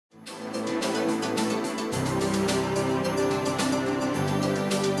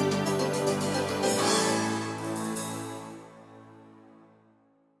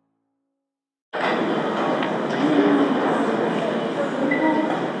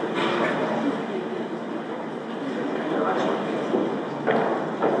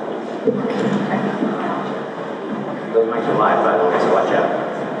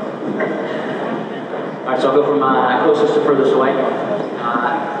closest to furthest away.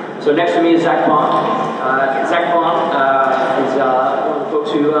 So next to me is Zach Baum. Zach Baum is one of the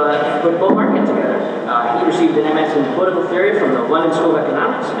folks who put Baum Market together. He received an MS in political theory from the London School of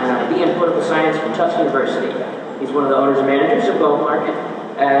Economics and a B in political science from Tufts University. He's one of the owners and managers of Baum Market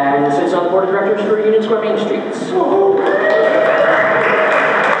and sits on the board of directors for Union Square Main Street.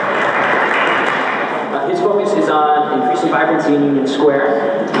 His focus is on increasing vibrancy in Union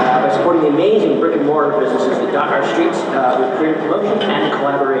Square by supporting the amazing brick and mortar businesses that dot our streets with creative promotion and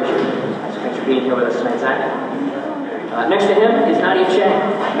collaboration. So thanks for being here with us tonight, Zach. Next to him is Nadia Cheng.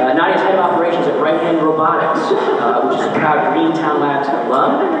 Nadia's head of operations at RightHand Robotics, which is a proud Greentown Labs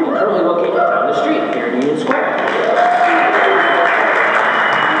alum and currently located down the street here in Union Square.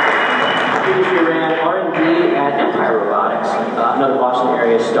 She ran R&D at Empire Robotics, another Boston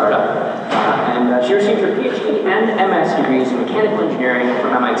area startup. And she received her PhD and MS degrees in mechanical engineering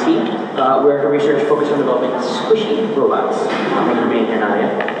from MIT, where her research focused on developing squishy robots. Thank you for being here,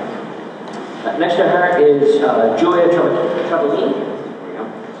 Nadia. Next to her is Julia Travaglini.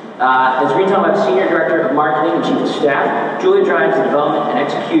 As Greentown Lab's Senior Director of Marketing and Chief of Staff, Julia drives the development and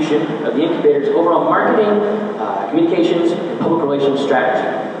execution of the incubator's overall marketing, communications, and public relations strategy.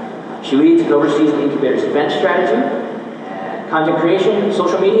 She leads and oversees the incubator's event strategy, content creation,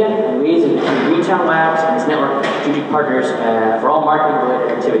 social media, and liaison between Greentown Labs and its network of strategic partners for all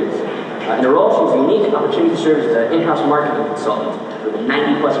marketing-related activities. In her role, she has a unique opportunity to serve as an in-house marketing consultant for the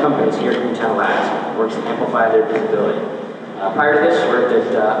 90-plus companies here at Greentown Labs, works to amplify their visibility. Prior to this, she worked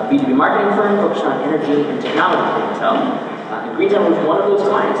at a B2B marketing firm focused on energy and technology clientele. And Greentown was one of those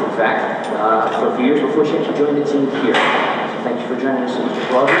clients, in fact, for a few years before she actually joined the team here. So thank you for joining us, Mr.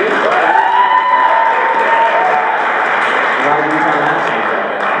 Blogger.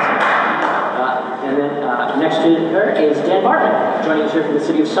 And then next to her is Dan Bartman, joining us here from the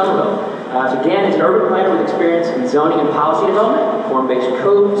city of Somerville. So Dan is an urban planner with experience in zoning and policy development, form-based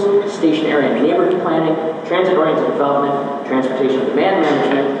codes, station area and neighborhood planning, transit-oriented development, transportation demand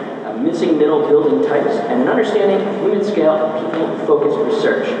management, missing middle building types, and an understanding of human scale and people-focused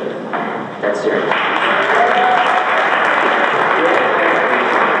research. That's serious.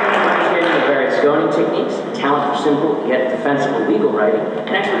 Zoning techniques, talent for simple yet defensible legal writing,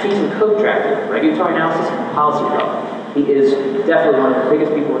 and expertise in code drafting, regulatory analysis, and policy development. He is definitely one of the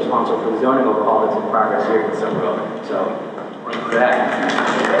biggest people responsible for the zoning overhaul that's in progress here in Somerville. So, thank you for that.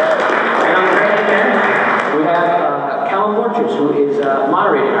 And on the right there, we have Callum Borchers, who is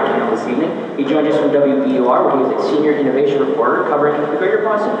moderating our panel this evening. He joined us from WBUR, where he is a senior innovation reporter covering the greater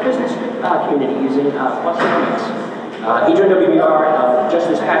Boston business community using Boston. He joined WBUR just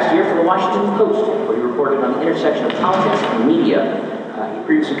this past year for the Washington Post, where he reported on the intersection of politics and media. He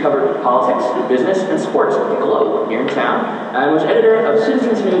previously covered politics, business, and sports at the Globe here in town, and was editor of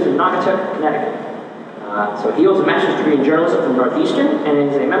Citizens News in Naugatuck, Connecticut. So he holds a master's degree in journalism from Northeastern, and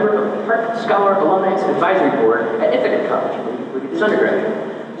is a member of the Hart Scholar Alumni Advisory Board at Ithaca College, where he did his undergraduate.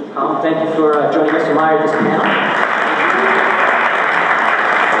 So Callum, thank you for joining us to moderate this panel.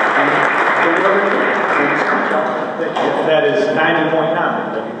 That is 90.9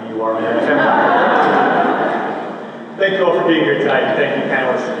 WBUR on FM. Thank you all for being here tonight. Thank you,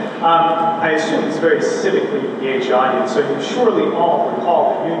 panelists. I assume it's a very civically engaged audience, so you surely all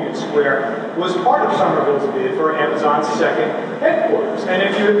recall that Union Square was part of Somerville's bid for Amazon's second headquarters. And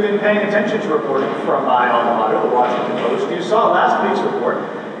if you have been paying attention to reporting from my alma mater, the Washington Post, you saw last week's report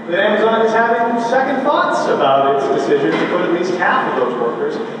that Amazon is having second thoughts about its decision to put at least half of those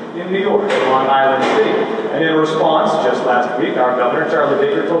workers in New York, Long Island City. And in response, just last week, our governor, Charlie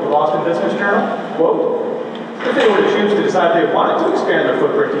Baker, told the Boston Business Journal, quote, if they were to choose to decide they wanted to expand their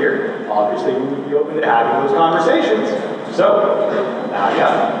footprint here, obviously we would be open to having those conversations. So, Nadia,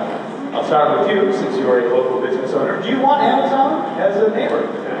 I'll start with you, since you are a local business owner. Do you want Amazon as a neighbor?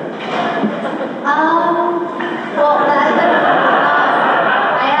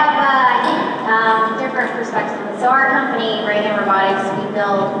 Different perspectives. So our company, RightHand Robotics, we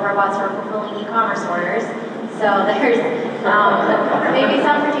build robots for fulfilling e-commerce orders. So there's maybe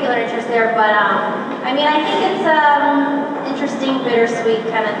some particular interest there, but I mean, I think it's interesting, bittersweet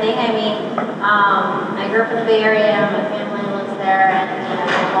kind of thing. I mean, I grew up in the Bay Area, my family lives there, and you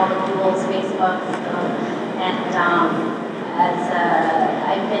know, all the Googles, Facebooks, and as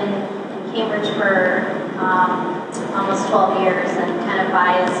I've been in Cambridge for almost 12 years and kind of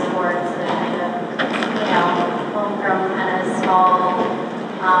biased towards the kind of, you know, homegrown kind of small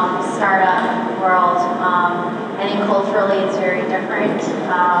startup world. I think culturally it's very different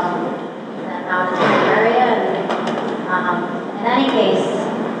than out in the area. And in any case,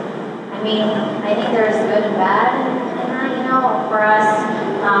 I mean, I think there's good and bad in that, you know. For us,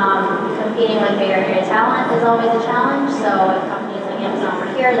 competing with Bay Area talent is always a challenge. So if companies like Amazon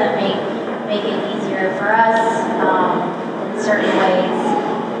were here, that make it easier for us in certain ways.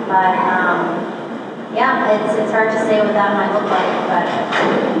 But yeah, it's hard to say what that might look like. But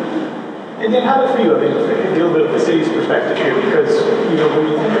and then how about for you? I mean, a little bit of the city's perspective here, because when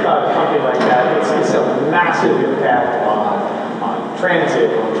you think about a company like that, it's a massive impact on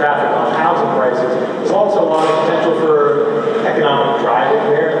transit, on traffic, on housing prices. There's also a lot of potential for economic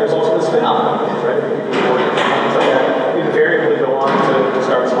driving there. There's also the spin-off companies, right? People who work at companies like that invariably go on to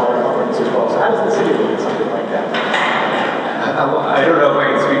start smaller companies as well. So how does the city look at something like that? I don't know if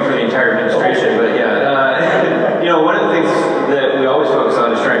I can speak for the entire administration, but yeah, one of the things that we always focus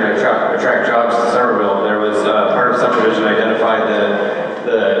on is trying to attract jobs to Somerville. There was part of Summer Vision identified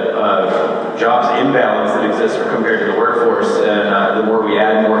the jobs imbalance that exists compared to the workforce, and the more we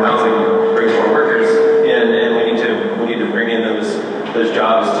add more housing, brings more workers in, and we need to bring in those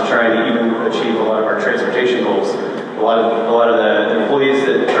jobs to try and even achieve a lot of our transportation goals. A lot of the employees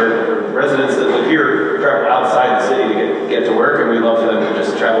or residents that live here travel outside the city to get to work, and we love for them to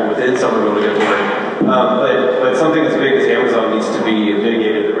just travel within Somerville to get to work. But something as big as Amazon needs to be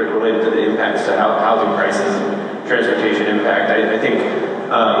mitigated related to the impacts to housing prices and transportation impact. I think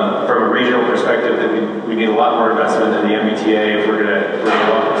from a regional perspective that we need a lot more investment in the MBTA if we're going to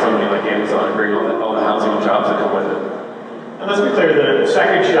welcome somebody like Amazon and bring all the housing and jobs that come with it. And let's be clear, the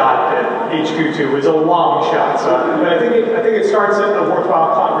second shot at HQ2 is a long shot, but I think it starts a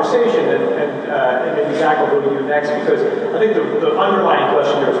worthwhile conversation, and maybe Zach will go to you next, because I think the underlying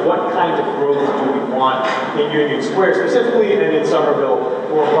question there is what kind of growth do we want in Union Square specifically, and in Somerville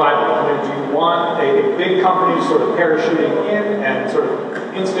more broadly? Do you want a big company sort of parachuting in and sort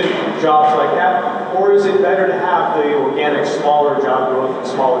of instant jobs like that, or is it better to have the organic, smaller job growth in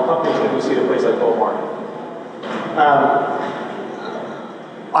smaller companies that we see at a place like Baum?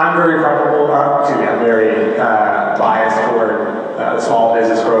 I'm very biased toward small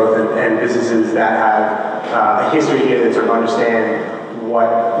business growth and businesses that have a history here that sort of understand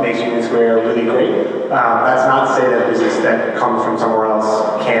what makes Union Square really great. That's not to say that business that comes from somewhere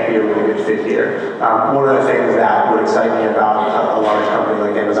else can't be a really good fit here. One of the things that would excite me about a large company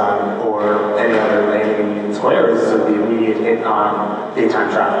like Amazon or any other landing in Union Square is sort of the immediate hit on daytime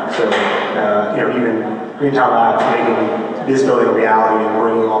traffic. So, even Greentown Labs making this building a reality and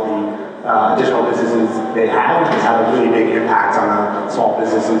bringing all the additional businesses they have has had a really big impact on the small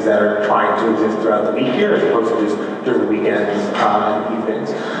businesses that are trying to exist throughout the week here, as opposed to just during the weekends and evenings.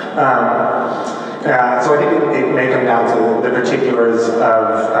 So I think it may come down to the particulars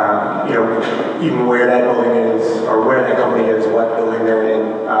of even where that building is, or where that company is, what building they're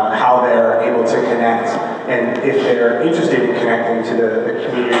in, how they're able to connect, and if they're interested in connecting to the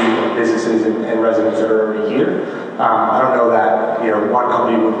community of businesses and residents that are already here. I don't know that one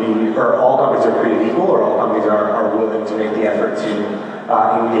company would be, or all companies are created equal, or all companies are willing to make the effort to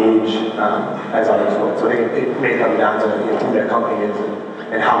engage as others would. So I think it may come down to who that company is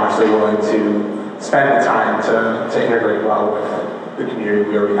and how much they're willing to spend the time to integrate well with the community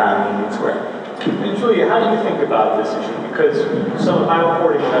we already have in Union Square. And Julia, how do you think about this issue? Because some of my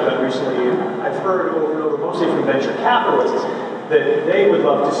reporting that I've done recently, I've heard over and over, mostly from venture capitalists, that they would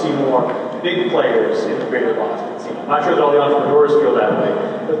love to see more big players in the greater Boston scene. I'm not sure that all the entrepreneurs feel that way,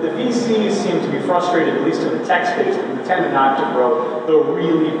 but the VCs seem to be frustrated, at least in the tech space, that we tend not to grow the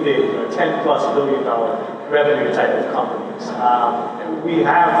really big, $10+ billion revenue type of companies. We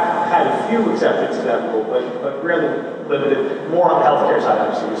have had a few exceptions to that rule, but really limited, more on the healthcare side,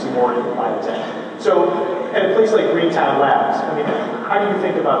 obviously. We see more in biotech. So at a place like Greentown Labs, how do you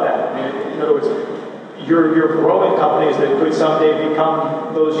think about that? In other words, you're growing companies that could someday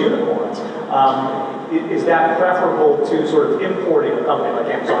become those unicorns. Is that preferable to sort of importing a company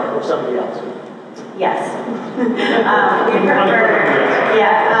like Amazon or somebody else? Yes. We prefer,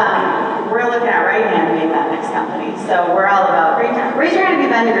 we're looking at RightHand being that next company. So we're all about Greentown. Raise your hand if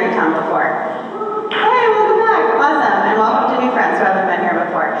you've been to Greentown before. Hey, welcome back. Awesome. And welcome to new friends who haven't been here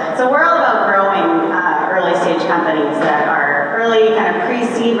before. So we're all about growing early stage companies that are early, kind of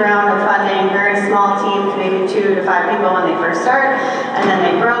pre-seed round of funding, very small teams, maybe 2 to 5 people when they first start, and then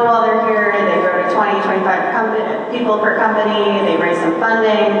they grow while they're here. They grow to 20, 25 people per company, they raise some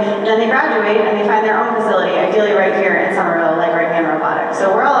funding, and then they graduate and they find their own facility, ideally right here in Somerville, like RightHand Robotics.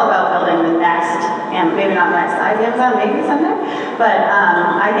 So we're all about building the next, and maybe not next size Amazon, maybe someday, but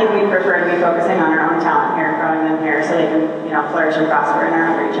I think we prefer to be focusing on our own talent here, growing them here so they can flourish and prosper in our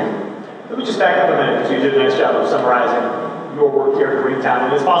own region. Let me just back up a minute, because you did a nice job of summarizing your work here at Greentown,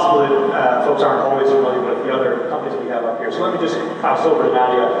 and it's possible that folks aren't always familiar with the other companies we have up here. So let me just pass over to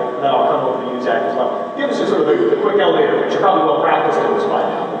Nadia, and then I'll come over to you, Zach, as well. Give us a sort of a quick elevator pitch. You're probably well practiced in this by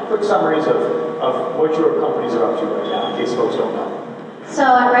now. quick summaries of what your companies are up to right now, in case folks don't know. So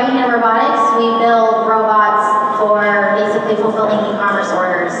at RightHand Robotics, we build robots for basically fulfilling e-commerce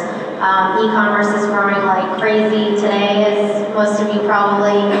orders. E-commerce is growing like crazy today, as most of you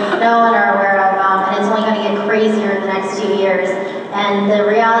probably know and are aware of, and it's only going to get crazier in the next 2 years. And the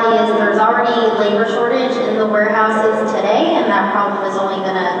reality is there's already labor shortage in the warehouses today, and that problem is only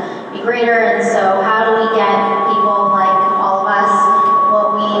going to be greater. And so how do we get people like all of us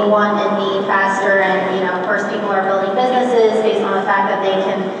what we want and need faster? And of course, people are building businesses based on the fact that they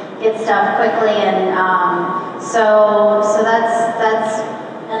can get stuff quickly, and so that's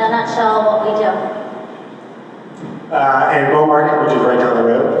in a nutshell what we do. And Baum Market, which is right down the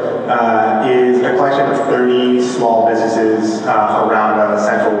road, is a collection of 30 small businesses around a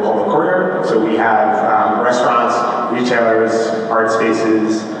central public corridor. So we have restaurants, retailers, art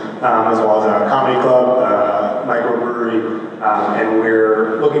spaces, as well as a comedy club, microbrewery, and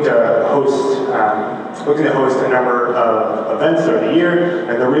we're looking to host a number of events throughout the year.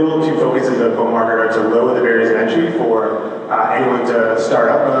 And the real two focuses of Baum Market are to lower the barriers of entry for anyone to start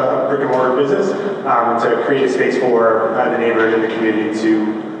up a brick and mortar business, to create a space for the neighborhood and the community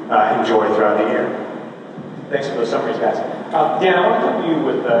to enjoy throughout the year. Thanks for those summaries, guys. Dan, I want to come to you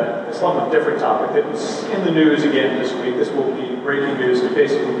with a somewhat different topic that was in the news again this week. This will be breaking news, you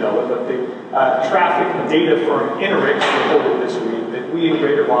basically know it, but the traffic data firm Interix reported this week that we in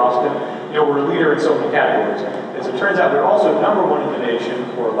Greater Boston, we're a leader in so many categories. As it turns out, we're also #1 in the nation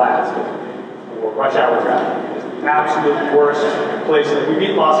for LATS, for rush hour traffic. It's the absolute worst place. We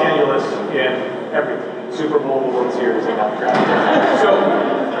beat Los Angeles in everything. Super Bowl, the World Series, and now traffic. So,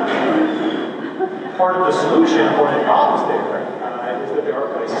 part of the solution, or the problems there, is that there are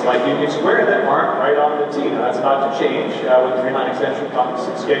places like Union Square that aren't right on the T. Now, that's about to change when the Green Line extension comes.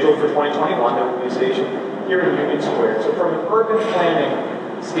 It's scheduled for 2021. There will be a station here in Union Square. So, from an urban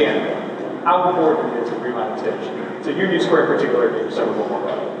planning standpoint, how important is the Green Line extension? So, Union Square in particular, maybe Somerville more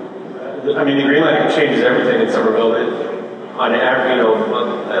broadly. I mean, the Green Line changes everything in Somerville. On average,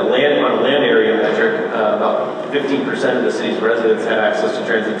 on a land area metric, about 15% of the city's residents have access to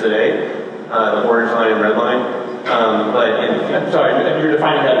transit today. The orange line and red line. I'm sorry, you're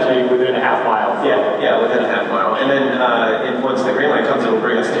defining that to be within a half mile. Yeah, within a half mile. And then once the Green Line comes, it will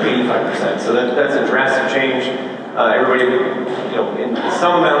bring us to 85%. So that's a drastic change. Everybody, in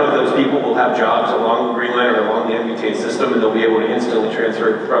some amount of those people will have jobs along the Green Line or along the MBTA system, and they'll be able to instantly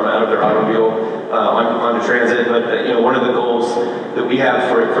transfer from out of their automobile onto transit. But one of the goals that we have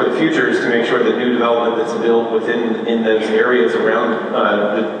for the future is to make sure that new development that's built in those areas around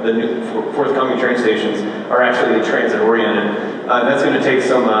the new forthcoming train stations are actually transit oriented. That's going to take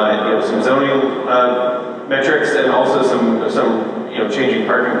some zoning metrics and also some changing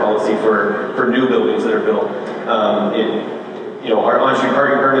parking policy for new buildings that are built. Our on-street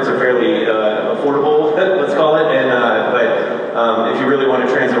parking permits are fairly affordable, let's call it, but if you really want a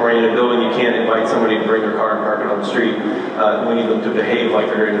transit-oriented building, you can't invite somebody to bring their car and park it on the street. We need them to behave like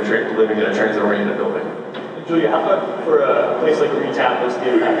they're living in a transit-oriented building. Julia, how about for a place like Greentown,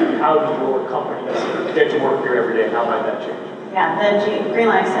 how do your companies get to work here every day, and how might that change? Yeah, the Green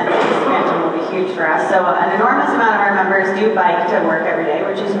Line expansion will be huge for us. So an enormous amount of our members do bike to work every day,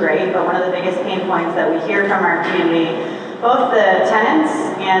 which is great, but one of the biggest pain points that we hear from our community, both the tenants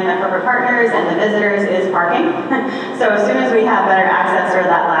and the corporate partners and the visitors, is parking. So as soon as we have better access to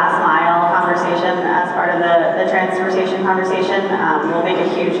that last mile conversation as part of the transportation conversation, will make a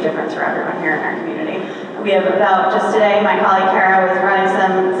huge difference for everyone here in our community. We have about, just today, my colleague Kara was running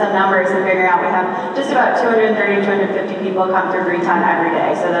some numbers and figuring out we have just about 230, 250 people come through Greentown every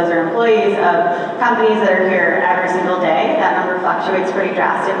day. So those are employees of companies that are here every single day. That number fluctuates pretty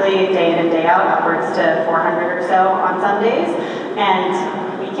drastically day in and day out, upwards to 400 or so on some days. And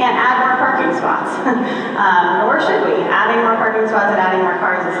we can't add more parking spots, nor should we. Adding more parking spots and adding more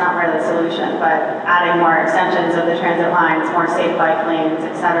cars is not really the solution, but adding more extensions of the transit lines, more safe bike lanes,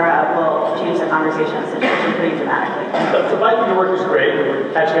 etc., will change the conversation and situation pretty dramatically. The biking to work is great. We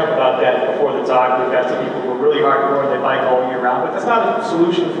were catching up about that before the talk. We've got some people who are really hardcore and they bike all year round, but that's not a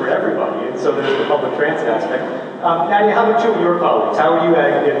solution for everybody, and so there's the public transit aspect. Nadia, how about you and your colleagues? How are you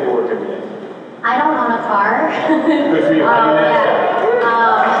getting to work every day? I don't own a car. Good for you. How do you manage that?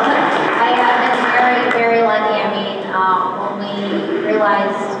 I have been very, very lucky. I mean, when we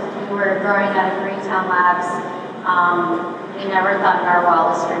realized we were growing out of Greentown Labs, we never thought in our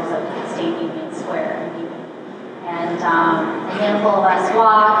wildest dreams that we could stay in Union Square. And a handful of us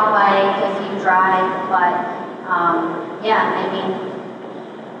walk, bike, a few drive, but yeah, I mean,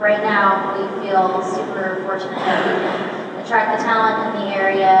 right now we feel super fortunate that we can attract the talent in the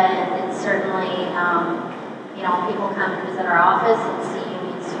area, and it's certainly, people come and visit our office and see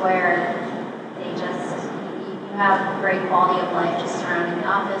Union where they just, you have great quality of life just surrounding the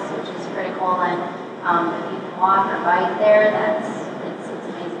office, which is critical, and if you can walk or bike there, it's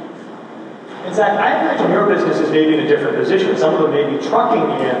amazing. In fact, I imagine your business is maybe in a different position. Some of them may be trucking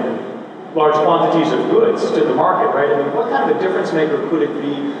in large quantities of goods to the market, right? I mean, what kind of a difference maker could it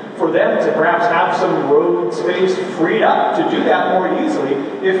be for them to perhaps have some road space freed up to do that more easily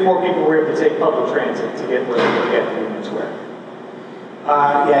if more people were able to take public transit to get where they could get to Union Square?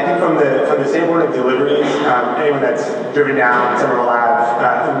 Yeah, I think from the standpoint of deliveries, anyone that's driven down Somerville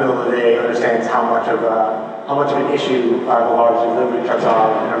Ave in the middle of the day understands how much of an issue the large delivery trucks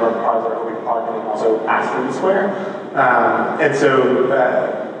are, the number of cars that are open parking, and also pass through the square. And so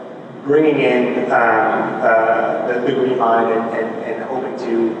bringing in the Green Line and hoping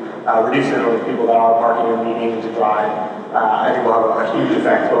to reduce the number of people that are parking or needing to drive, I think will have a huge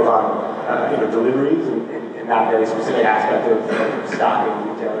effect both on deliveries and that very specific aspect of stocking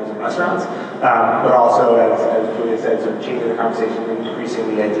retailers and restaurants, but also, as Julia said, sort of changing the conversation and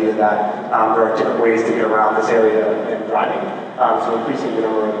increasing the idea that there are different ways to get around this area and driving. So increasing the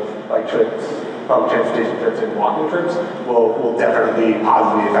number of bike trips, public transportation trips, and walking trips will definitely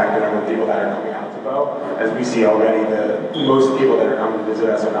positively affect the number of people that are coming out to Bo. As we see already, most people that are coming to visit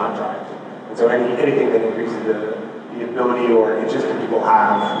us are not driving. And so anything that increases the ability or interest that people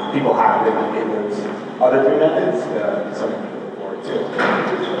have in those other three methods, something to look forward to.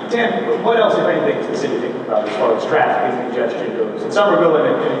 Dan, what else, if anything, is the city thinking about as far as traffic and congestion goes? In Somerville and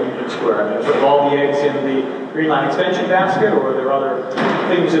in Union Square, I mean, sort of all the eggs in the Green Line extension basket, or are there other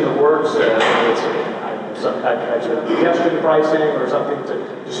things in the works? Some type of congestion pricing or something to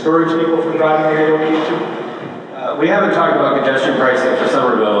discourage people from driving where they don't need to? We haven't talked about congestion pricing for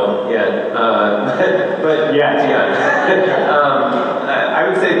Somerville yet, but I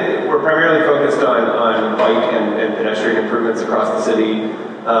would say we're primarily focused on bike and pedestrian improvements across the city.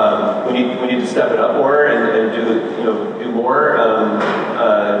 We need to step it up more and do more.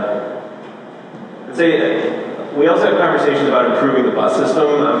 I'd say we also have conversations about improving the bus system.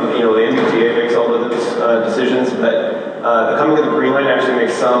 The MBTA makes all of those decisions, but the coming of the Green Line actually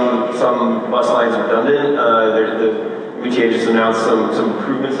makes some bus lines redundant. The MBTA just announced some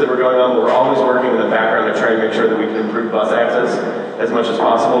improvements that were going on. We're always working in the background to try and make sure that we can improve bus access as much as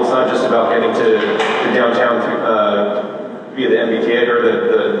possible. It's not just about getting to downtown via the MBTA or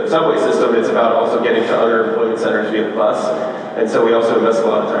the subway system. It's about also getting to other employment centers via the bus. And so we also invest a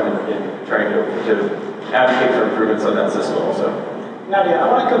lot of time in trying to advocate for improvements on that system also. Nadia, I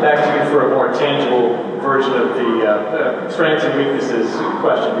want to come back to you for a more tangible version of the strengths and weaknesses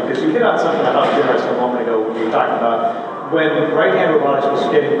question, because you hit on something I thought was interesting a moment ago when you were talking about when RightHand Robotics was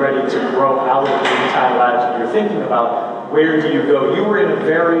getting ready to grow out of Greentown Labs, and you're thinking about where do you go. You were in a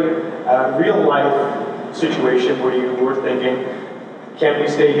very real-life situation where you were thinking, can we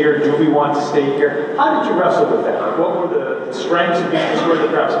stay here? Do we want to stay here? How did you wrestle with that? Like, what were the strengths and weaknesses that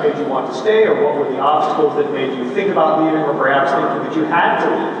perhaps made you want to stay, or what were the obstacles that made you think about leaving, or perhaps thinking that you had to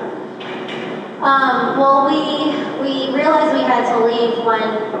leave? Well, we realized we had to leave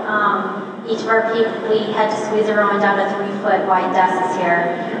when each of our people, we had to squeeze everyone down to 3-foot wide desks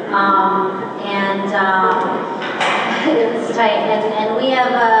here. It was tight, and we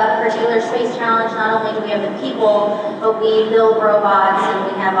have a particular space challenge. Not only do we have the people, but we build robots and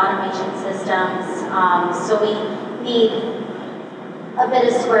we have automation systems. So we need a bit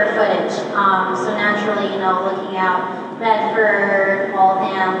of square footage. So naturally, looking out Medford,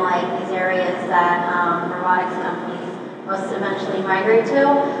 Waltham, like these areas that robotics companies most eventually migrate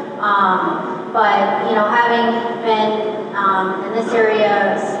to. But having been in this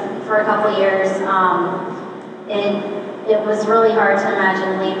area for a couple of years, it was really hard to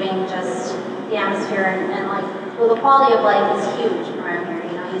imagine leaving just the atmosphere and the quality of life is huge around here.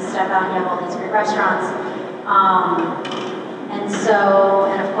 You step out and you have all these great restaurants.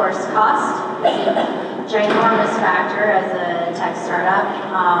 And of course, cost is a ginormous factor as a tech startup.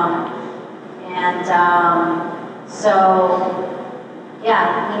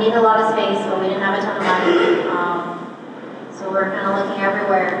 Yeah, we need a lot of space, but we didn't have a ton of money. So we're kind of looking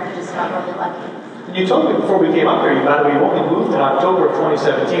everywhere. We just got really lucky. And you told me before we came up here, you only moved in October of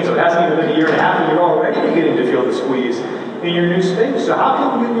 2017, so it hasn't even been a year and a half, and you're already beginning to feel the squeeze in your new space. So how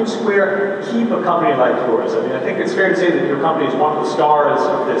can Union Square keep a company like yours? I mean, I think it's fair to say that your company is one of the stars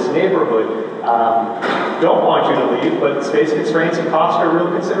of this neighborhood. Don't want you to leave, but space constraints and cost are real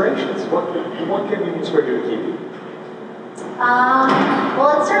considerations. What can Union Square do to keep you?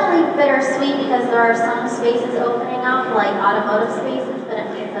 Well, it's certainly bittersweet because there are some spaces opening up, like automotive spaces, but it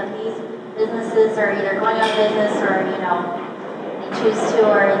means that these businesses are either going out of business or, they choose to,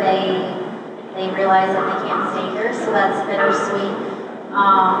 or they realize that they can't stay here, so that's bittersweet.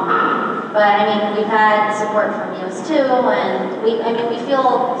 But I mean, we've had support from US too, and we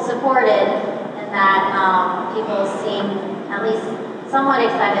feel supported in that people seem at least somewhat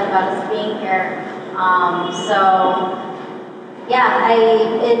excited about us being here. So yeah, I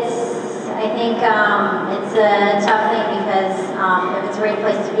think it's a tough thing because if it's a great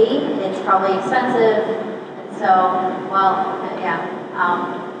place to be, it's probably expensive, and so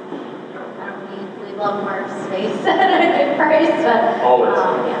we love more space at a good price, but always.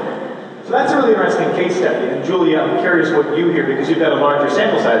 Yeah. So that's a really interesting case study. And Julia, I'm curious what you hear, because you've got a larger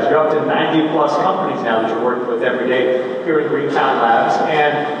sample size. You're up to 90 plus companies now that you're working with every day here in Greentown Labs.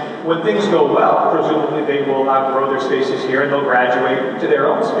 And when things go well, presumably they will outgrow their spaces here and they'll graduate to their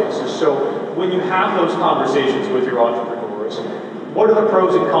own spaces. So when you have those conversations with your entrepreneurs, what are the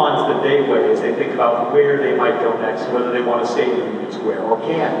pros and cons that they weigh as they think about where they might go next, whether they want to stay in Union Square or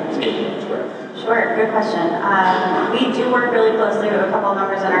can stay in Union Square? Sure, good question. We do work really closely with a couple of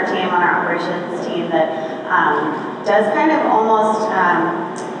members on our team, on our operations team, that does kind of almost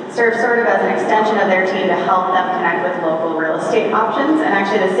serve sort of as an extension of their team to help them connect with local real estate options. And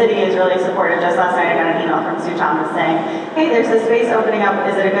actually the city is really supportive. Just last night I got an email from Sue Thomas saying, hey, there's this space opening up.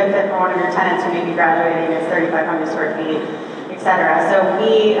 Is it a good fit for one of your tenants who may be graduating? It's 3,500 square feet. Etc. So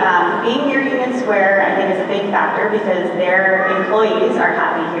we, being near Union Square, I think is a big factor because their employees are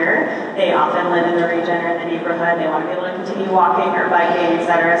happy here. They often live in the region or in the neighborhood. They want to be able to continue walking or biking,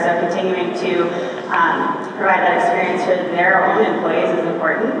 etc. So continuing to provide that experience for their own employees is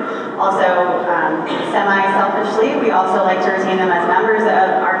important. Also, semi-selfishly, we also like to retain them as members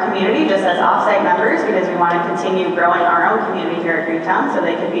of our community, just as off-site members, because we want to continue growing our own community here at Greentown, so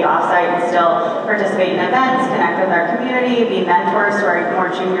they can be off-site and still participate in events, connect with our community, be mentors to our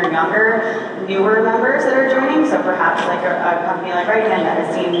more junior, younger, newer members that are joining. So perhaps like a company like RightHand that has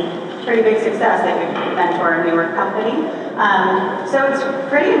seen pretty big success, they could mentor a newer company. So it's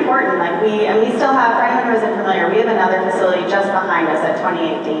pretty important. Like we still have, for anyone who isn't familiar, we have another facility just behind us at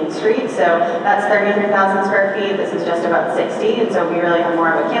 28 Dane Street. So that's 33,000 square feet. This is just about 60. And so we really have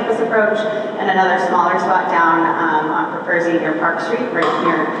more of a campus approach, and another smaller spot down on Preferzy near Park Street, right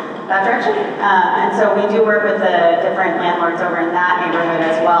near that direction. And so we do work with the different landlords over in that neighborhood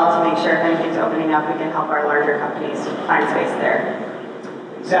as well to make sure if anything's opening up, we can help our larger companies find space there.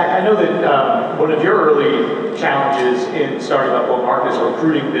 Zach, I know that one of your early challenges in starting up Baum is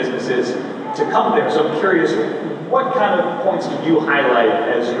recruiting businesses to come there. So I'm curious, what kind of points do you highlight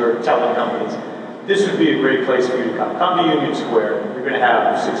as you're telling companies, this would be a great place for you to come? Come to Union Square, you're going to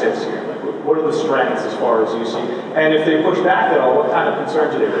have success here. Like, what are the strengths as far as you see? And if they push back at all, what kind of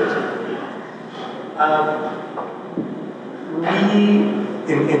concerns are they raising?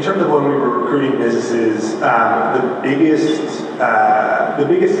 In terms of when we were recruiting businesses, the biggest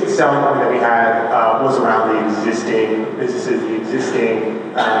selling point that we had was around the existing businesses, the existing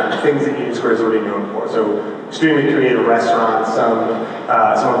things that Union Square is already known for. So extremely creative restaurants,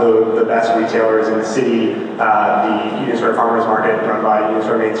 some of the best retailers in the city, the Union Square Farmers Market run by Union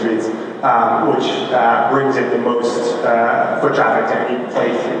Square Main Streets, which brings in the most foot traffic to any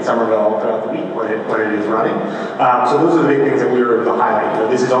place in Somerville throughout the week when it is running. So those are the big things that we were able to highlight. You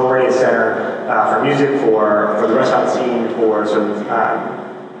know, this is already a center for music, for the restaurant scene, for sort of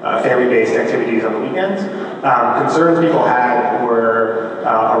family-based activities on the weekends. Concerns people had were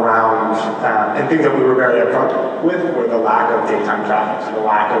around, and things that we were very upfront with, were the lack of daytime traffic, so the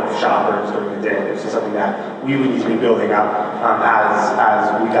lack of shoppers during the day. This is something that we would need to be building up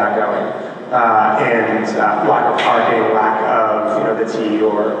as we got going. And lack of parking, lack of the T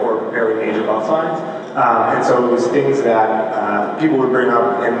or very major bus lines. And so it was things that people would bring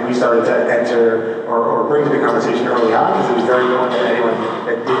up, and we started to enter or bring to the conversation early on, because it was very known that anyone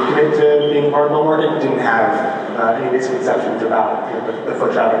that did commit to being part of the market didn't have any misconceptions about the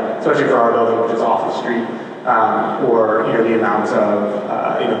foot traffic, especially for our building, which is off the street, or the amounts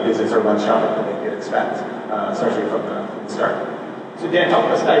of business or lunch traffic that they could expect, especially from the start. So Dan, help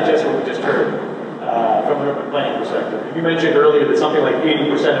us digest what we just heard from an urban planning perspective. You mentioned earlier that something like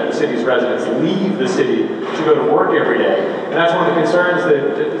 80% of the city's residents leave the city to go to work every day. And that's one of the concerns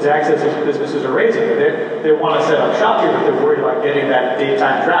that Zach says his businesses are raising. They want to set up shop here, but they're worried about getting that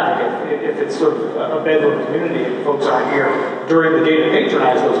daytime traffic. If it's sort of a bedroom community and folks aren't here during the day to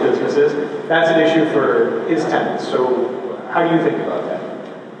patronize those businesses, that's an issue for his tenants. So how do you think about that?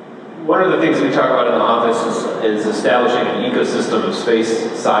 One of the things we talk about in the office is establishing an ecosystem of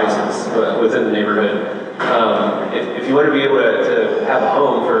space sizes within the neighborhood. If you want to be able to have a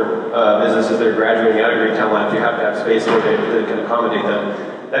home for businesses that are graduating out of Greentown Labs, you have to have space where that can accommodate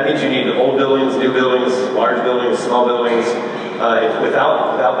them. That means you need old buildings, new buildings, large buildings, small buildings.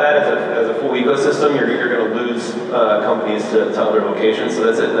 Without that as a full ecosystem, you're going to lose companies to other locations. So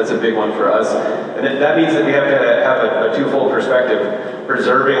that's a big one for us. And that means that we have to have a twofold perspective,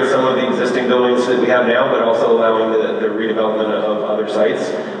 preserving some of the existing buildings that we have now, but also allowing the redevelopment of other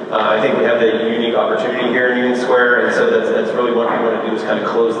sites. I think we have the unique opportunity here in Union Square, and so that's really what we want to do, is kind of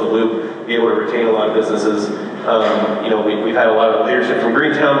close the loop, be able to retain a lot of businesses. We've had a lot of leadership from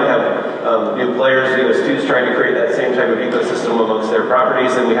Greentown. We have new players, students trying to create that same type of ecosystem amongst their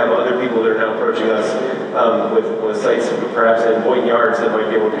properties, and we have other people that are now approaching us with sites perhaps in Boynton Yards that might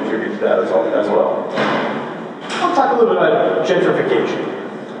be able to contribute to that as well. I'll talk a little bit about gentrification.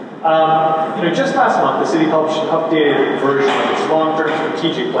 Just last month, the city published an updated version of its long-term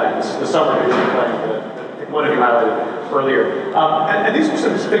strategic plans, the Somerville plan that one of you highlighted earlier. And these are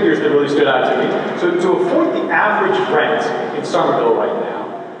some figures that really stood out to me. So to afford the average rent in Somerville right now,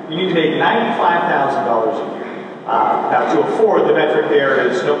 you need to make $95,000 a year. Now, to afford, the metric there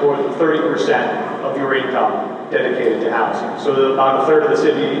is no more than 30% of your income dedicated to housing. So about a third of the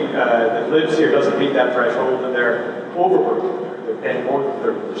city that lives here doesn't meet that threshold, and they're overburdened. They're paying more than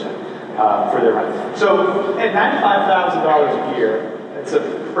 30% for their rent. So at $95,000 a year, it's a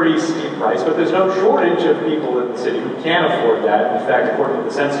pretty steep price, but there's no shortage of people in the city who can afford that. In fact, according to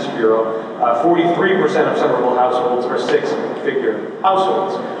the Census Bureau, 43% of Somerville households are six-figure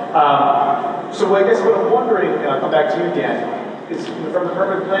households. So I guess what I'm wondering, I'll come back to you, Dan, is from a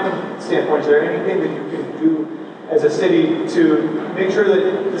urban planning standpoint, is there anything that you can do as a city to make sure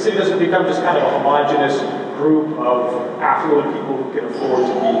that the city doesn't become just kind of a homogenous group of affluent people who can afford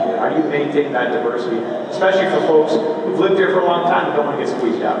to be here? How do you maintain that diversity, especially for folks who've lived here for a long time and don't want to get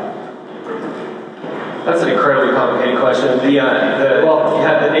squeezed out? That's an incredibly complicated question. The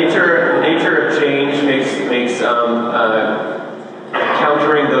nature of change makes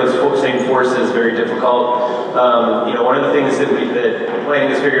countering those same forces very difficult. One of the things that planning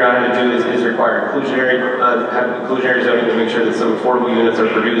has figured out how to do is require inclusionary zoning to make sure that some affordable units are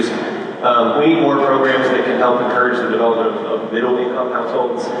produced. We need more programs that can help encourage the development of middle-income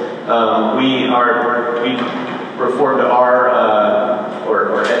households. We reformed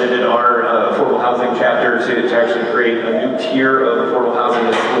or edited our affordable housing chapter to actually create a new tier of affordable housing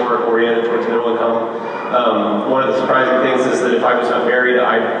that's more oriented towards middle income. One of the surprising things is that if I was not married,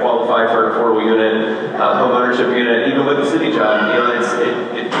 I'd qualify for an affordable unit, home ownership unit, even with a city job.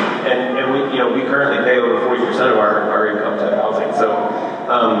 We currently pay over 40% of our income to housing. So.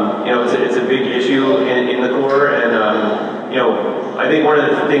 It's a big issue in the core, and I think one of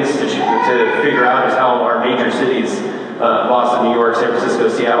the things to figure out is how our major cities, Boston, New York, San Francisco,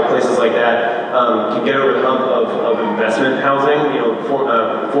 Seattle, places like that, can get over the hump of investment housing.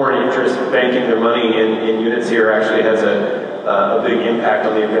 Foreign interest banking their money in units here actually has a big impact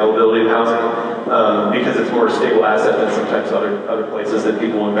on the availability of housing because it's more a stable asset than sometimes other places that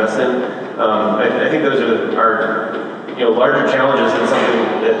people invest in. I think those are larger challenges than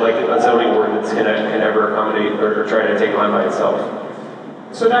something that like a zoning ordinance can ever accommodate or try to take on by itself.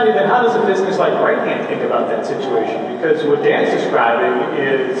 So Nadia, then how does a business like RightHand think about that situation? Because what Dan's describing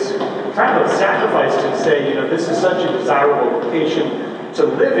is kind of a sacrifice to say, this is such a desirable location to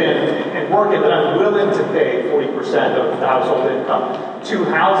live in and work in that I'm willing to pay 40% of the household income to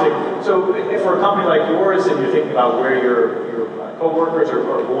housing. So if for a company like yours and you're thinking about where your co-workers are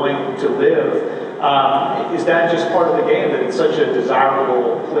going to live, is that just part of the game, that it's such a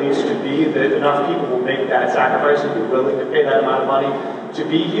desirable place to be that enough people will make that sacrifice and be willing to pay that amount of money to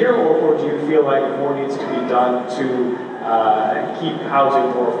be here, or do you feel like more needs to be done to keep housing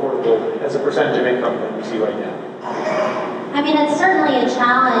more affordable as a percentage of income that we see right now? I mean, it's certainly a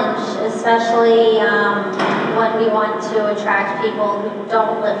challenge, especially when we want to attract people who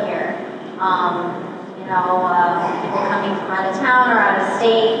don't live here. People coming from out of town or out of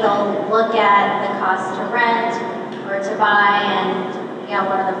state, they'll look at the cost to rent or to buy, and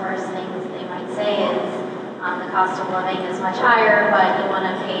one of the first things they might say is the cost of living is much higher, but you want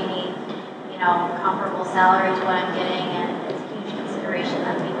to pay me, comparable salary to what I'm getting, and it's a huge consideration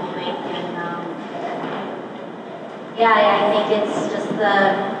that people make. And I think it's just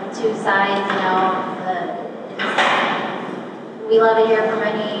the two sides. We love it here for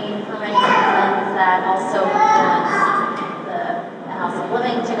many reasons that also influence the house of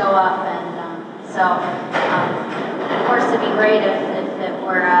living to go up, and of course it'd be great if it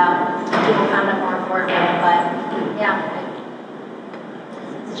were people found it more affordable, but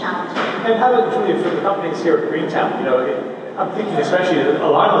it's a challenge. And how about for the companies here at Greentown? I'm thinking especially a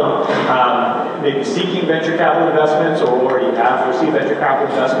lot of them maybe seeking venture capital investments or already have received venture capital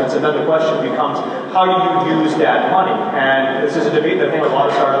investments, and then the question becomes, how do you use that money? And this is a debate that I think a lot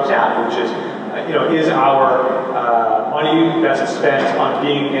of startups have, which is, is our money best spent on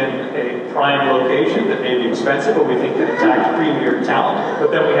being in a prime location that may be expensive, but we think that it's actually premier talent, but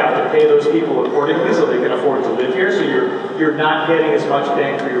then we have to pay those people accordingly so they can afford to live here, so you're not getting as much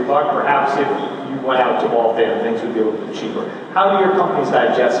bang for your buck. Perhaps if you went out to Waltham, things would be a little bit cheaper. How do your companies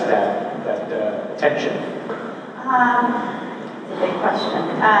digest that tension? It's a big question.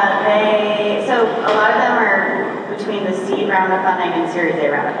 So a lot of them are between the seed round of funding and Series A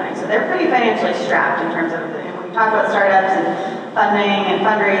round of funding. So they're pretty financially strapped in terms of, when we talk about startups and funding and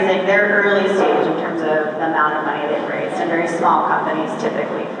fundraising, they're early stage in terms of the amount of money they've raised. And very small companies,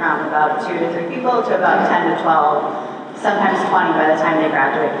 typically from about 2 to 3 people to about 10 to 12, sometimes 20 by the time they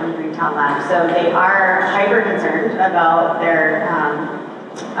graduate from Greentown Lab. So they are hyper concerned about their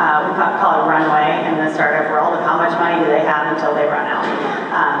we call it runway in the startup world, of how much money do they have until they run out.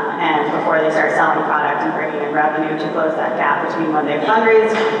 And before they start selling product and bringing in revenue to close that gap between when they've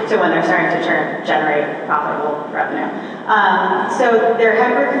fundraised to when they're starting to generate profitable revenue. So they're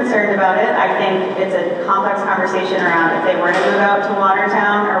hyper concerned about it. I think it's a complex conversation around if they were to move out to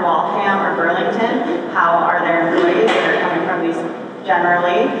Watertown or Waltham or Burlington, how are their employees that are coming from these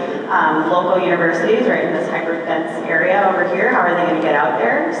generally local universities right in this hyper-dense area over here, how are they going to get out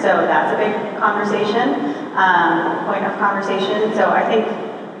there? So that's a big conversation, point of conversation. So I think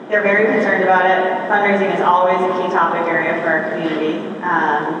they're very concerned about it. Fundraising is always a key topic area for our community.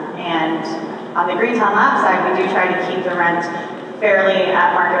 And on the Greentown Lab side, we do try to keep the rent fairly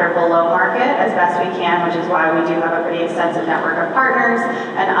at market or below market as best we can, which is why we do have a pretty extensive network of partners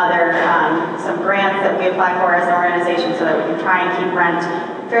and other some grants that we apply for as an organization so that we can try and keep rent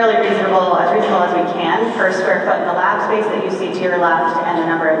fairly reasonable as we can per square foot in the lab space that you see to your left, and the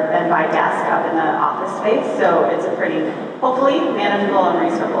number of bed by desk up in the office space. So it's a pretty, hopefully, manageable and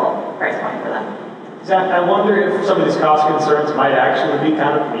reasonable price point for them. Zach, I wonder if some of these cost concerns might actually be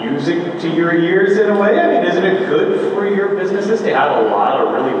kind of music to your ears in a way. I mean, isn't it good for your businesses to have a lot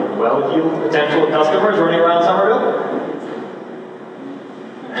of really well-heeled potential customers running around Somerville?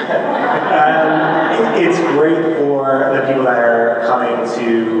 It's great for the people that are coming to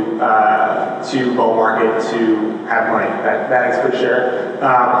Baum Market to have money. That is for sure.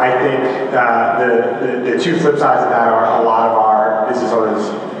 I think the two flip sides of that are a lot of our business owners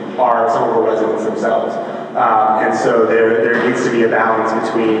are some of our residents themselves. And so there needs to be a balance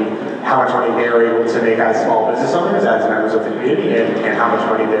between how much money they're able to make as small business owners, as members of the community, and how much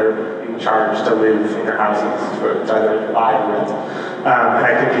money they're being charged to live in their houses to either buy or rent. And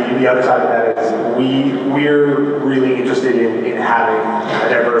I think the other side of that is we're really interested in having a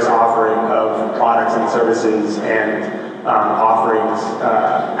diverse offering of products and services and offerings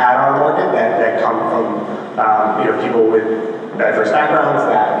at our market that come from people with diverse backgrounds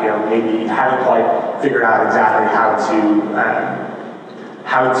that maybe haven't quite figured out exactly how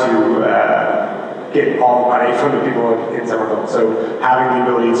to get all the money from the people in Somerville. So having the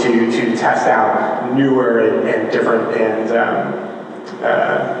ability to test out newer and different and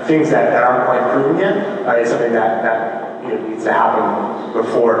things that aren't quite proven yet is something that needs to happen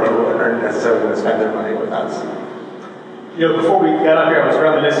before people are necessarily going to spend their money with us. Before we got up here, I was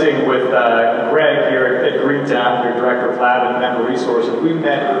reminiscing with Greg here at Greentown, your director of lab and member resources. We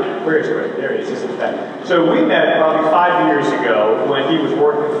met, where is Greg? There he is, isn't that? So we met probably 5 years ago when he was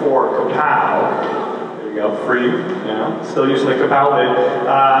working for Kapow. There you go, free, still using the Kapow lid,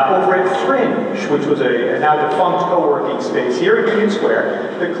 over at Fringe, which was a now defunct co-working space here in Union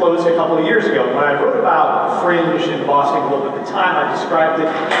Square that closed a couple of years ago. And when I wrote about Fringe in the Boston Globe at the time, I described it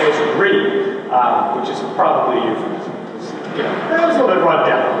as gritty, which is probably it was a little bit run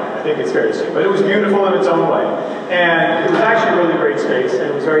down, I think it's fair to say, but it was beautiful in its own way. And it was actually a really great space, and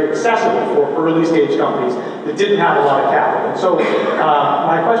it was very accessible for early stage companies that didn't have a lot of capital. And so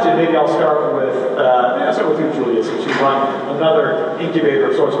my question, maybe I'll start with you, Julia, since you run another incubator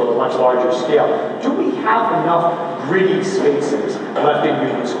of sorts with a much larger scale. Do we have enough gritty spaces left in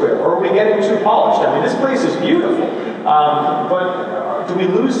Union Square, or are we getting too polished? I mean, this place is beautiful, but do we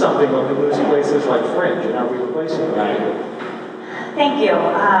lose something when we lose places like Fringe, and are we replacing them? Thank you.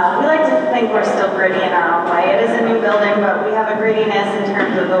 We like to think we're still gritty in our own way. It is a new building, but we have a grittiness in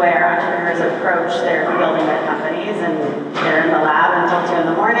terms of the way our entrepreneurs approach their building their companies, and they're in the lab until 2 in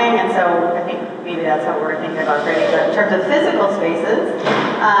the morning, and so I think maybe that's how we're thinking about gritty. But in terms of physical spaces,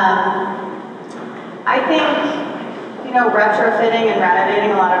 I think, retrofitting and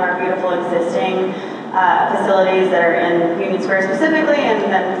renovating a lot of our beautiful existing facilities that are in Union Square specifically, and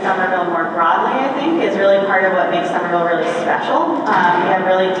then Somerville more broadly, I think, is really part of what makes Somerville really special. We have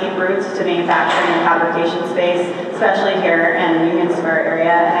really deep roots to manufacturing and fabrication space, especially here in the Union Square area,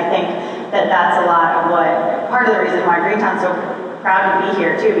 and I think that that's a lot of part of the reason why Greentown's so proud to be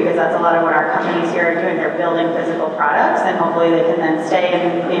here too, because that's a lot of what our companies here are doing. They're building physical products, and hopefully they can then stay in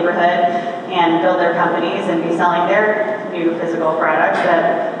the neighborhood and build their companies and be selling their new physical products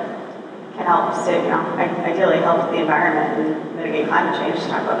that can help, ideally help the environment and mitigate climate change. To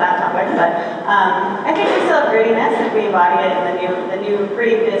talk about that topic, but I think we still have grittiness if we embody it in the new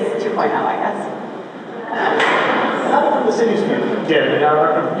grittiness 2.0, I guess. How from the city's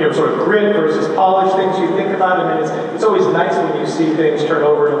view, sort of grit versus polish things you think about? I mean, it's always nice when you see things turn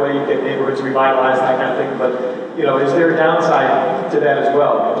over in a way you get neighborhoods revitalized and that kind of thing, but, is there a downside to that as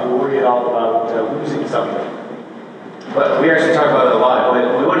well? Do you worry at all about losing something? But we actually talk about it a lot.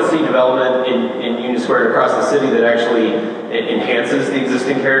 We want to see development in Union Square across the city that actually enhances the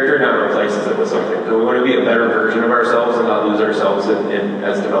existing character, not replaces it with something. So we want to be a better version of ourselves and not lose ourselves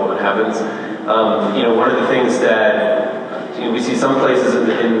as development happens. One of the things that we see some places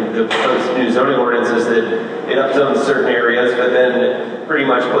in the proposed new zoning ordinances that it upzones certain areas, but then pretty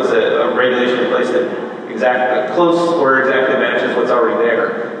much puts a regulation in place that close or exactly matches what's already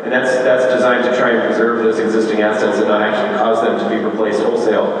there. And that's designed to try and preserve those existing assets and not actually cause them to be replaced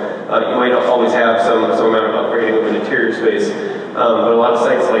wholesale. You might always have some amount of upgrading of an interior space, but a lot of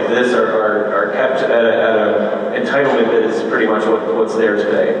sites like this are kept at an entitlement that is pretty much what's there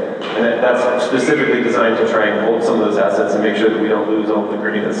today. And that's specifically designed to try and hold some of those assets and make sure that we don't lose all the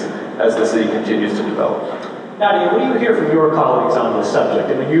grittiness as the city continues to develop. Nadia, what do you hear from your colleagues on this subject?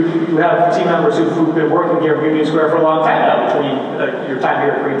 I mean, you have team members who've been working here in Union Square for a long time now, between your time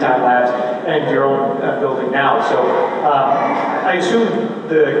here at Greentown Labs and your own building now. So I assume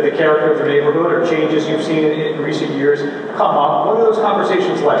the character of the neighborhood or changes you've seen in recent years come up. What are those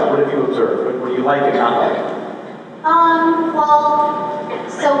conversations like? What have you observed? What do you like and not like?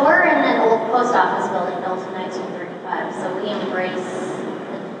 So we're in an old post office building built in 1935, so we embrace,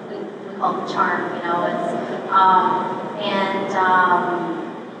 we call it the charm, it's,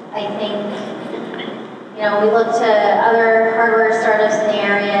 I think, we look to other hardware startups in the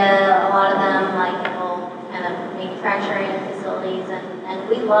area, a lot of them will kind of manufacturing facilities, and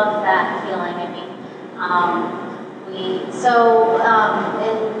we love that feeling. I mean, in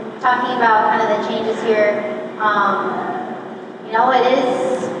talking about kind of the changes here,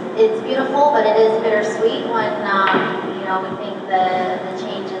 it's beautiful, but it is bittersweet when, we think the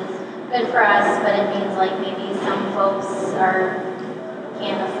change is good for us, but it means maybe some folks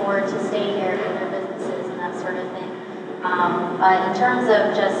can't afford to stay here for their businesses and that sort of thing. But in terms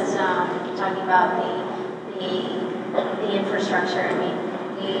of just talking about the infrastructure, I mean,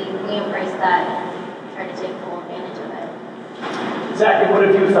 we embrace that and try to take full advantage of it. Exactly. What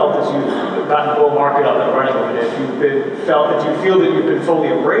have you felt as you've gotten Bull Market up and running with it? Have you feel that you've been fully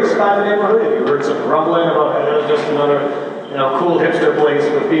embraced by the neighborhood? Have you heard some grumbling about just another cool hipster place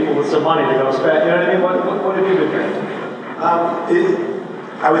with people with some money to go spend? You know what I mean? What have you been hearing?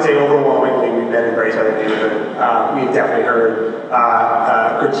 I would say overwhelmingly we've been embraced by the neighborhood. We've definitely heard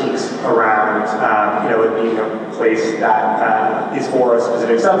critiques around it being a place that is for a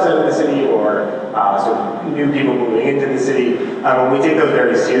specific subset of the city or sort of new people moving into the city. We take those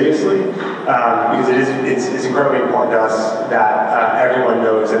very seriously because it's incredibly important to us that everyone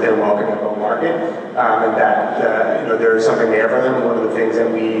knows that they're welcome at Baum Market and that there's something there for them. One of the things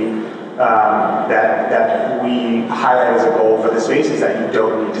that we highlight as a goal for the space is that you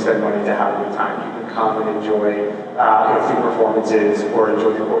don't need to spend money to have a good time. You can come and enjoy free performances or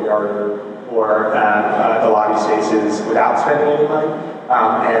enjoy the courtyard or the lobby spaces without spending any money.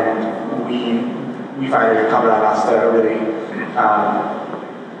 And we find it incumbent on us to really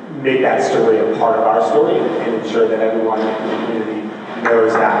make that story a part of our story and ensure that everyone in the community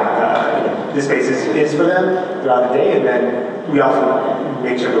knows that this space is for them throughout the day, and then we also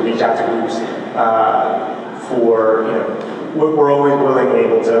make sure to reach out to groups we're always willing and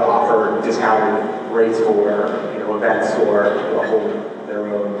able to offer discounted rates for events or hold their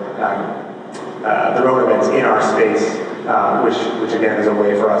own events in our space, which again is a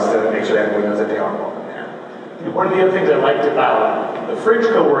way for us to make sure everyone knows that they are welcome there. One of the other things I liked about the Fridge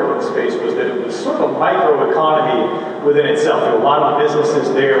co-working space was that it was sort of a micro-economy within itself. There were a lot of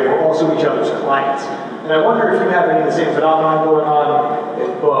businesses there were also each other's clients. And I wonder if you have any of the same phenomenon going on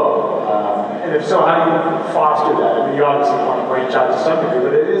at Baum. And if so, how do you foster that? I mean, you obviously want to branch out to some degree,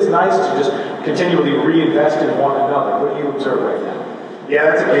 but it is nice to just continually reinvest in one another. What do you observe right now? Yeah,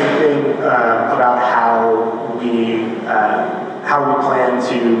 that's a big thing about how we plan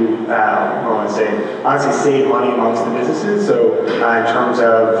to, honestly, save money amongst the businesses. So in terms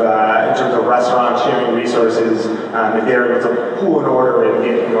of in terms of restaurants sharing resources, if they're able to pool an order and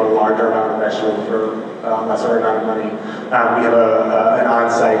get a larger amount of vegetables for a lesser amount of money. We have an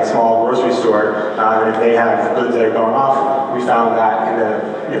on-site small grocery store, and if they have goods that are going off, we found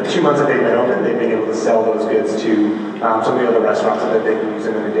that in the 2 months that they've been open, they've been able to sell those goods to some of the other restaurants so that they can use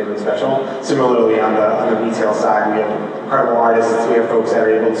them in a daily special. Similarly, on the retail side, we have incredible artists. We have folks that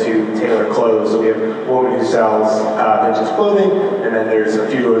are able to tailor clothes. So we have a woman who sells vintage clothing, and then there's a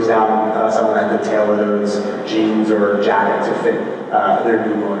few rows down someone that could tailor those jeans or jacket to fit their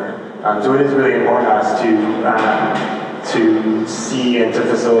new owner. So it is really important to us to see and to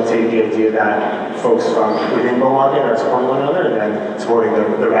facilitate the idea that folks from within Bow Market are supporting one another and then supporting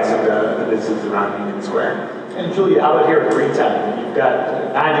the rest of the businesses around Union Square. And Julia, how about here at Greentown? You've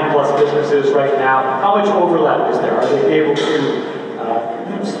got 90 plus businesses right now. How much overlap is there? Are they able to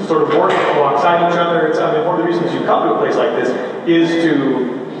sort of work alongside each other? I mean, one of the reasons you come to a place like this is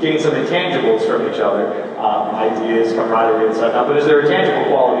to gain some intangibles from each other, ideas, camaraderie, and stuff. But is there a tangible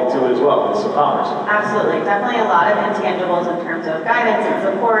quality to it as well with some commerce? Absolutely. Definitely a lot of intangibles in terms of guidance and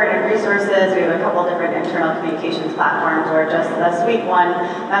support and resources. We have a couple different internal communications platforms where just this week one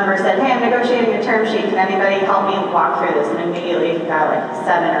member said, hey, I'm negotiating a term sheet. Can anybody help me walk through this? And immediately he got like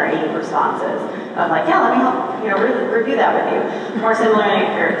 7 or 8 responses of like, yeah, let me help review that with you. More similarly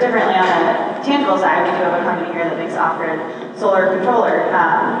or differently on the tangible side, we do have a company here that makes off-grid solar controllers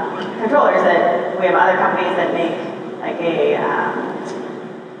that we have other companies that make like a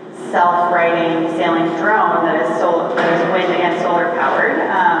self-righting sailing drone that is wind and solar powered.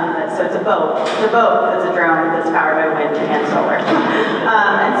 So it's a boat. It's a boat that's a drone that's powered by wind and solar.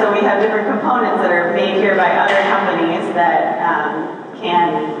 And so we have different components that are made here by other companies that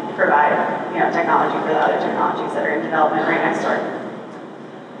can provide technology for the other technologies that are in development right next door.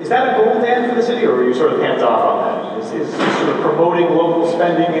 Is that a goal, Dan, for the city, or are you sort of hands off on that? Is sort of promoting local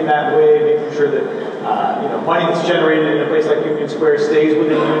spending in that way, making sure that money that's generated in a place like Union Square stays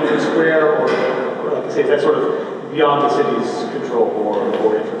within Union Square, or like I say, is that sort of beyond the city's control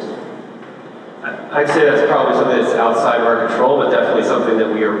or interest? I'd say that's probably something that's outside of our control, but definitely something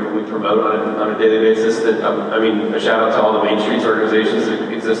that we promote on a daily basis. That I mean, a shout out to all the Main Streets organizations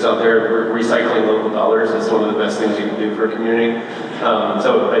that exist out there. Recycling local dollars is one of the best things you can do for a community.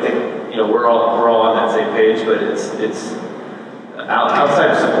 So I think we're all on that same page, but it's outside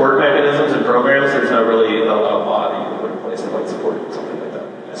of support mechanisms and programs. There's not really a lot of law that you can put in place that might support something like that.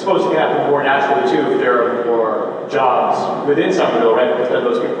 I suppose it can happen more naturally too if there are more jobs within Somerville, right? Because then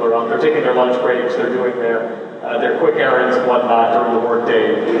those people are they're taking their lunch breaks, they're doing their quick errands and whatnot during the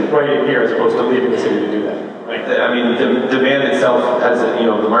workday right in here, as opposed to leaving the city to do that. Right. I mean, the demand itself has the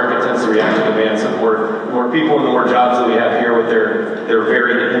market tends to react to demand. So more people and the more jobs that we have here with their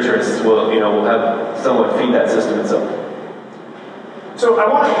varied interests will have somewhat feed that system itself. So I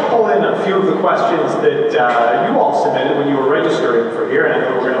want to pull in a few of the questions that you all submitted when you were registering for here, and I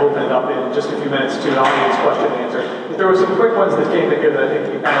know we're going to open it up in just a few minutes to an audience question and answer. But there were some quick ones that came in here that I think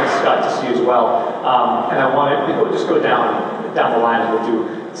you panelists got to see as well, and I want to just go down the line and we'll do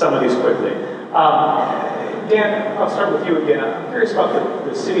some of these quickly. Dan, I'll start with you again. I'm curious about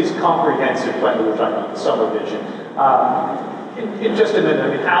the city's comprehensive plan that we're talking about, the summer vision. In just a minute, I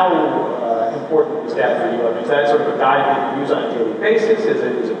mean, how important is that for you? I mean, is that sort of a guide that you use on a daily basis?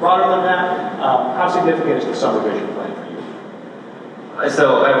 Is it broader than that? How significant is the summer vision plan for you?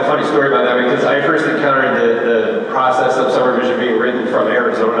 So I have a funny story about that because I first encountered the process of summer vision being written from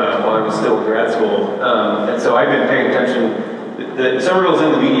Arizona while I was still in grad school. And so I've been paying attention. Somerville's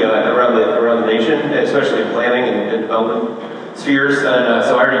in the media around the nation, especially in planning and development spheres, and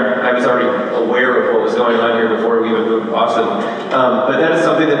so I was already aware of what was going on here before we even moved to Boston. But that is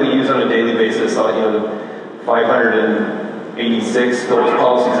something that we use on a daily basis. The 586 goals,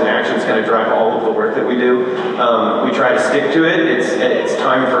 policies, and actions kind of drive all of the work that we do. We try to stick to it. It's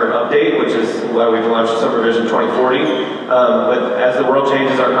time for an update, which is why we've launched Summer Vision 2040. But as the world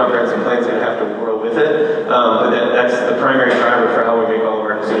changes, our comprehensive plan is going to have to grow with it. But that's the primary driver for how we make all of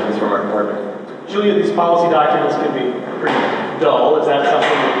our decisions from our department. Julia, these policy documents can be pretty dull. Is that something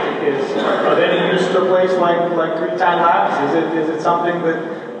that is of any use to a place like Greentown Labs? Is it something that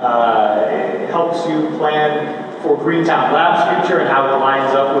helps you plan for Greentown Labs' future and how it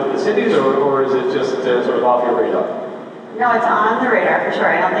lines up with the cities, or is it just sort of off your radar? No, it's on the radar for sure.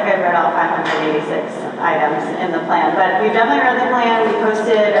 I don't think I've read all 586 items in the plan, but we've definitely read the plan. We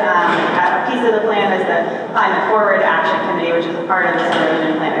posted a piece of the plan as the Climate Forward Action Committee, which is a part of the Summer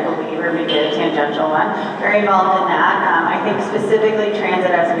Vision Plan, I believe, or maybe a tangential one. Very involved in that. I think specifically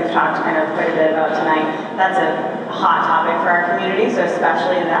transit, as we've talked kind of quite a bit about tonight, that's a hot topic for our community, so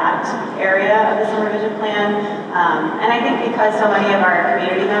especially that area of the summer vision plan. And I think because so many of our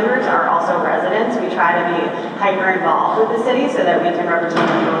community members are also residents, we try to be hyper involved with the city so that we can represent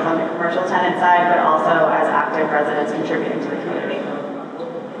them both on the commercial tenant side, but also as active residents contributing to the community.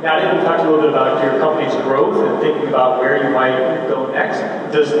 Nadia, we talked a little bit about your company's growth and thinking about where you might go next.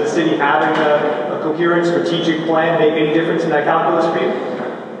 Does the city having a coherent strategic plan make any difference in that calculus for you?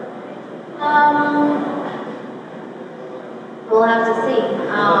 We'll have to see.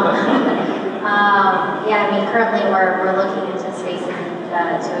 Yeah, I mean, currently we're looking into spaces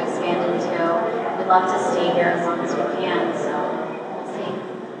to expand into. We'd love to stay here as long as we can, so we'll see.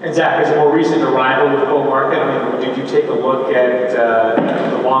 And Zach, as a more recent arrival with the Baum market, I mean, did you take a look at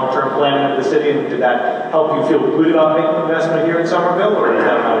the long-term planning of the city, and did that help you feel good about making investment here in Somerville, or is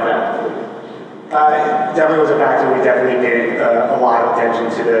that not a factor? It definitely was a factor. We definitely paid a lot of attention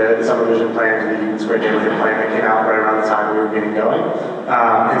to the summer vision plan, to the Union Square neighborhood plan that came out right around the time we were getting going.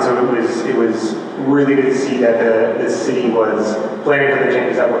 And so it was really good to see that the city was planning for the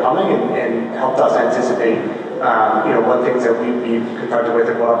changes that were coming and helped us anticipate what things that we'd be confronted with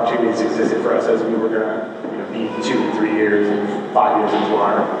and what opportunities existed for us as we were going to be 2 and 3 years and 5 years into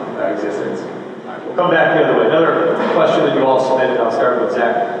our existence. We'll come back the other way. Another question that you all submitted, I'll start with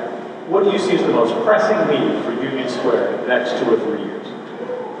Zach. What do you see as the most pressing need for Union Square in the next 2 or 3 years?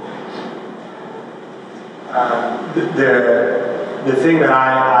 The thing that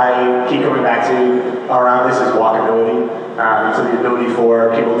I keep coming back to around this is walkability. So the ability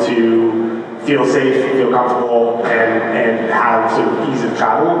for people to feel safe, feel comfortable, and have sort of ease of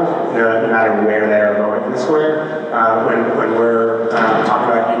travel, no matter where they are going in the square. When we're talking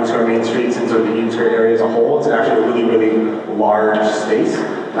about Union Square main streets and sort of the Union Square area as a whole, it's actually a really, really large space.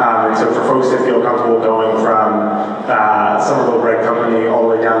 And so for folks to feel comfortable going from Somerville Bread Company all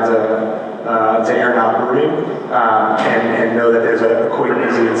the way down to Aeronaut Brewing, and know that there's a quick,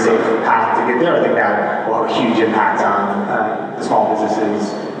 easy, and safe path to get there, I think that will have a huge impact on the small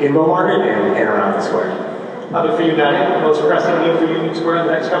businesses in Baum Market and around the square. How about for you, Nadia? The most pressing need for Union Square in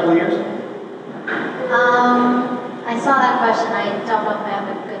the next couple of years? I saw that question. I don't know if I have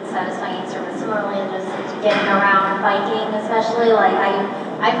a good, satisfying answer, but similarly, just getting around biking, especially. Like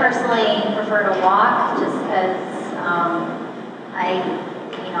I personally prefer to walk, just because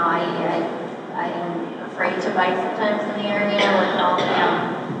I'm afraid to bike sometimes in the area with all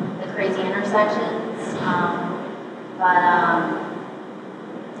the crazy intersections.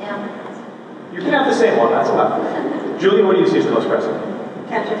 Yeah. You can have the same one. That's enough. Julie, what do you see as the most pressing?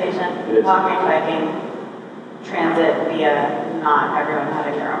 Transportation, walking, biking, transit via not everyone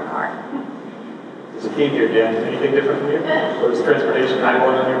having their own car. There's a theme here, Dan. Anything different from you? Or is transportation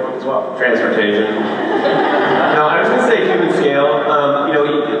 91 on your book as well? Transportation. No, I was going to say human scale.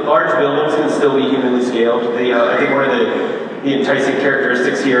 Large buildings can still be humanly scaled. I think one of the enticing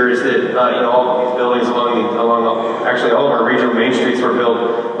characteristics here is that all of these buildings along actually all of our regional main streets were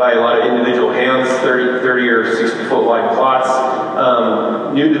built by a lot of individual hands, 30 or 60-foot wide plots.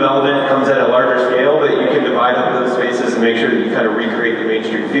 New development comes at a larger scale, but you can divide up those spaces and make sure that you kind of recreate the Main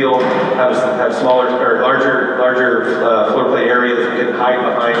Street feel. Have smaller or larger floor plate areas you can hide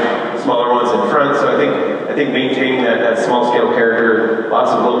behind smaller ones in front. So I think maintaining that small scale character, lots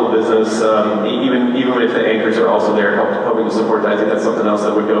of local business, even if the anchors are also there helping to support that. I think that's something else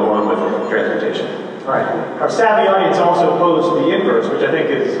that would go along with transportation. All right. Our savvy audience also posed the inverse, which I think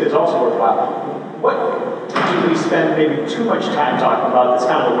is also worthwhile. What do we spend maybe too much time talking about that's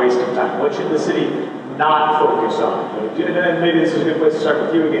kind of a waste of time? What should the city not focus on? And maybe this is a good place to start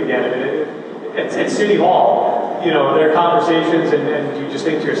with you again, Dan. At City Hall, there are conversations, and you just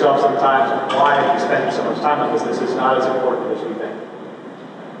think to yourself sometimes, why are we spending so much time on this? This is not as important as we think.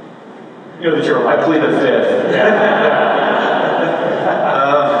 That you're I plead the fifth.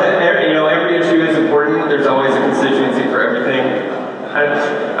 Every issue is important. There's always a constituency for everything.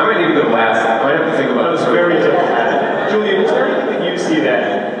 I might need to go last. I might have to think about this. Very different. Julian, is there anything that you see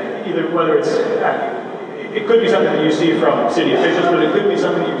that, either whether it could be something that you see from city officials, but it could be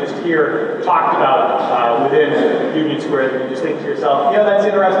something you just hear talked about within Union Square that you just think to yourself, yeah, that's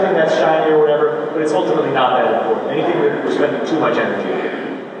interesting, that's shiny or whatever, but it's ultimately not that important. Anything that we're spending too much energy on?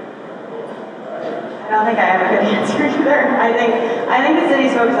 I don't think I have a good answer either. I think the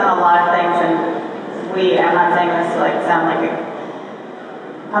city's focused on a lot of things, and I'm not saying this to sound like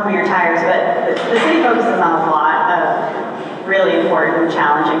pumping your tires, but the city focuses on a lot of really important,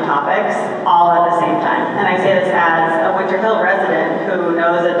 challenging topics all at the same time. And I say this as a Winter Hill resident who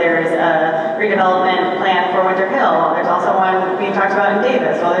knows that there's a redevelopment plan for Winter Hill. There's also one being talked about in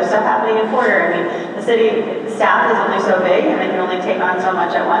Davis. Well, there's stuff happening in Porter. I mean, the city staff is only so big, and they can only take on so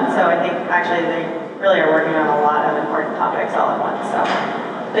much at once. So I think actually really are working on a lot of important topics all at once, so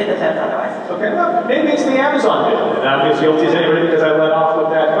plead the fifth otherwise. Okay, well, maybe it's the Amazon bit, and I'm as guilty as anybody because I let off with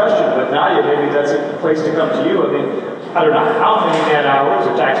that question, but Nadia, maybe that's a place to come to you. I mean, I don't know how many man hours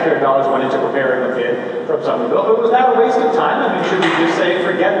or taxpayer dollars went into preparing a bid from Somerville, but was that a waste of time? I mean, should we just say,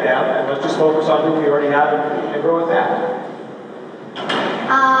 forget them, and let's just focus on who we already have and grow with that?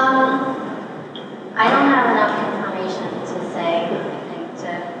 I don't have enough information to say,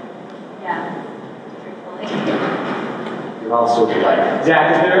 truthfully. You're all so polite.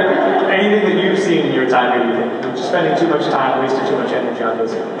 Zach, is there anything that you've seen in your time where you think you're just spending too much time, wasting too much energy on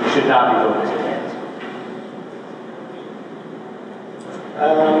this? You should not be focusing on it.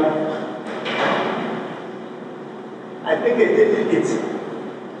 I think it's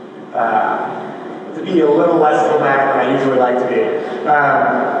to be a little less diplomatic than I usually like to be.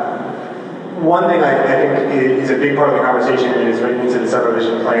 One thing I think is a big part of the conversation is written into the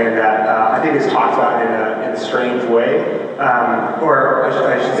subdivision plan that I think is talked about in a strange way. Or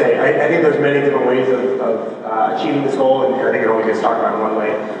I should say, I think there's many different ways of achieving this goal, and I think it only gets talked about in one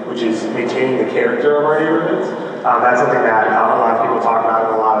way, which is maintaining the character of our neighborhoods. That's something that a lot of people talk about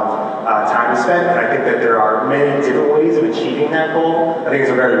and a lot of time is spent, and I think that there are many different ways of achieving that goal. I think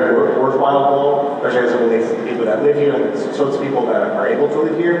it's a very worthwhile goal, especially as it relates to the people that live here and the sorts of people that are able to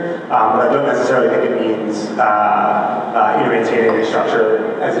live here. But I don't necessarily think it means maintaining the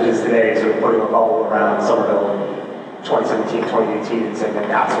structure as it is today, sort of putting a bubble around Somerville in 2017, 2018, and saying that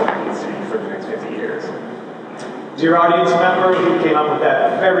that's what it needs to be for the next 50 years. Dear audience member who came up with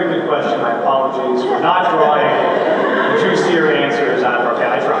that very good question, my apologies for not drawing juicier answers out of our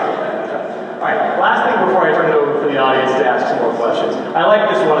panel. I tried. All right, last thing before I turn it over for the audience to ask some more questions. I like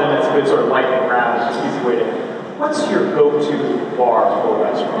this one, and it's a good sort of lightning round, it's an easy way to. What's your go-to bar or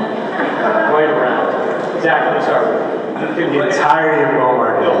restaurant? Right around. Zach, let me start with you. The entirety of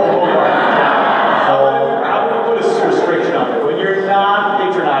Baum. The whole market. How about we put a restriction on it? When you're not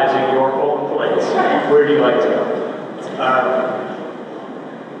patronizing your own place, where do you like to go?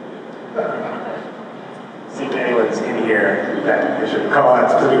 See if anyone's in here that we should call out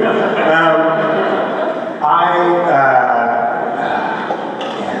specifically.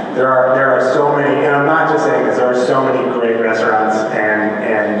 There are so many, and I'm not just saying this. There are so many great restaurants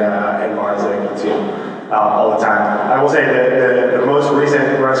and bars that I go to all the time. I will say that the most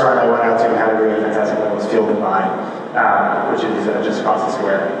recent restaurant I went out to and had a really fantastic one was Field and Vine, which is just across the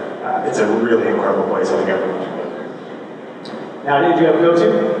square. It's a really incredible place. I think everyone should go there. Now, did you have a go-to?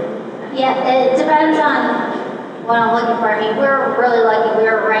 Yeah, it depends on what I'm looking for. I mean, we're really lucky.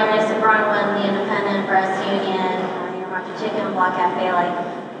 We're right next to Bartman, the Independent Press Union, your Monkey Chicken, Block Cafe. Like,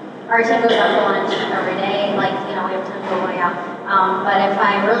 our team goes out for lunch every day. Like, we have time to go way out. But if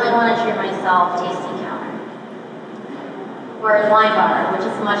I really want to treat myself, Tasting Counter. Or Wine Bar, which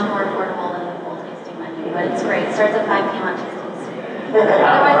is much more affordable than the full tasting menu. But it's great. It starts at 5 p.m. on Tuesdays.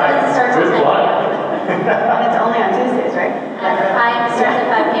 Otherwise, it starts at 10 p.m. And it's only on Tuesdays, right? It starts at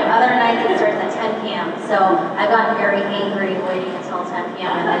 5 p.m. Other nights it starts at 10 p.m. So I've gotten very angry waiting until 10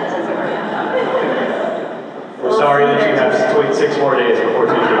 p.m. and it doesn't work out. We're sorry that you have to wait 6 more days before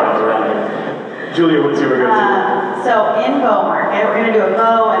Tuesday comes around. Julia, what's your go-to? So in Bow Market, we're going to do a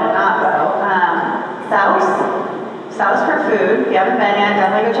bow and a not bow. South for food. If you haven't been yet,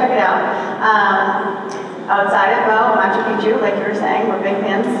 definitely go check it out. Outside of Bow, Machu Picchu, like you were saying, we're big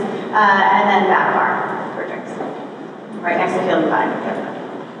fans. And then back bar for drinks. Right next to Field and Vine.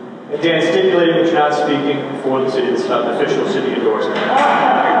 And Dan, stipulating that you're not speaking for the city, it's not an official city endorsement.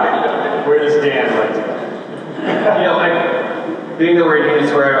 Where does Dan like to go? Being that we're in Union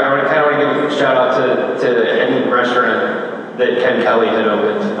Square, I kind of want to give a shout out to any restaurant that Ken Kelly had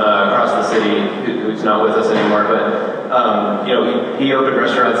opened across the city, who's not with us anymore, but he opened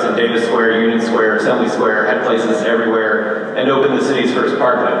restaurants in Davis Square, Union Square, Assembly Square, had places everywhere, and opened the city's first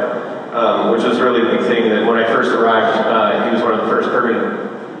parkway, which was really a big thing. That when I first arrived, he was one of the first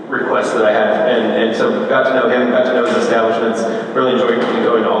permanent requests that I had, and so got to know him, got to know his establishments, really enjoyed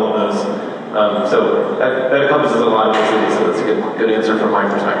going to all of those. So that encompasses a lot of the city, so that's a good answer from my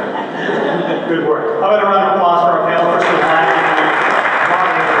perspective. Good work. How about a round of applause for our panel? First of all,